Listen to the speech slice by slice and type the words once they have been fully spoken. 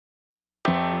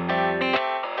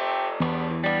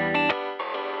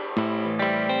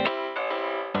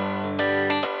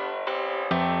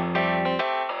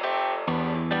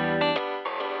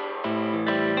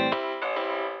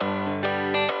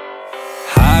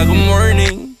good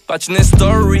morning watching that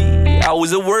story. I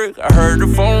was at work, I heard the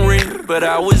phone ring, but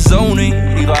I was zoning.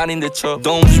 이거 아닌데 쳐.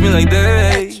 Don't push me like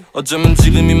that. 어쩌면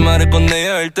지금이 말을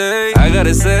꺼내야 할 때. I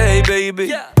gotta say,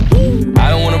 baby, I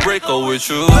don't wanna break up with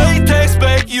you. Latex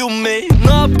bag you made,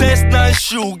 너 past 난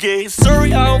shoegaze.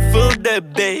 Sorry, I don't feel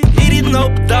that bad. 일이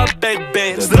너보다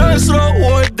backbench.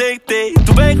 사랑스러워 day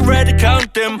두 백 ready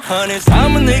count them hundreds.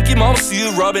 I'm a Nicky Mouse,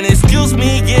 you Robin. Excuse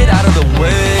me, get out of the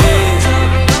way.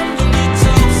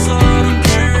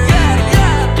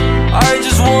 I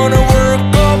just wanna work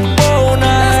up all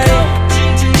night.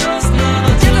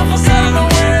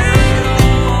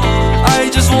 I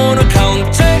just wanna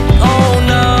count check all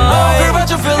night. I don't care about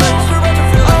your feelings.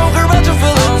 I don't care about your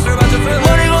feelings.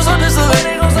 Money goes on this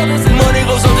line. Money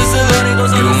goes on this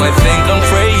line. You might think I'm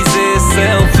crazy,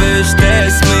 selfish,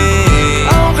 that's me.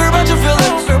 I don't care about your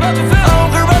feelings. I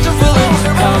don't care about your feelings.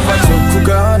 How about your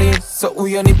구걸이 so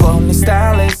우연히 본 네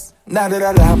stylist. 나를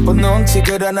알아본 눈치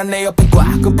그러나 내 옆에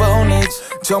꽉 보니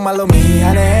정말로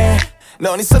미안해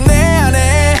넌 있어 내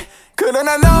안에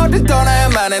그러나 너를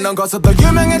떠나야만 해 넌 거기서 더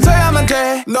유명해져야만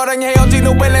돼 너랑 헤어진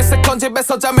후에 내 세컨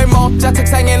집에서 잠을 먹자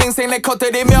책상엔 인생 내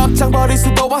컷들이 몇 장 버릴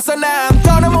수도 없어 난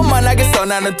더는 못 만나겠어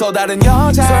나는 또 다른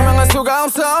여자 설명할 수가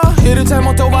없어 일을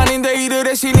잘못도 아닌데 일을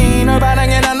해 신이 널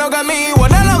반항해 난 너가 미워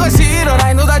난 너가 싫어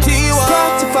날 너 다 지워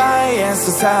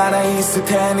Spotify에서 살아있을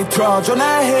테니 틀어줘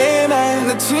날 힘에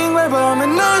내 친구를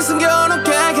보면 널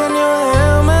숨겨놓게 can you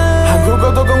hear me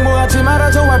한국어도 공부하지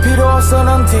말아줘 할 필요 없어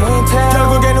넌 디테일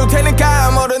결국엔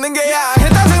우태니까 모르는 게 야해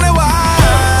따뜻해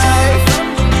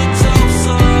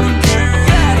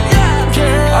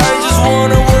I just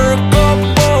wanna work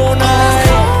up all night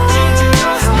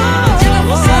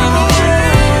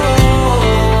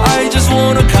I just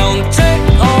wanna count check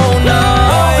all night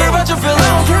I don't care about your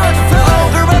feelings I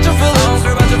don't care about your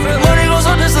feelings Money goes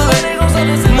on this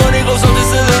line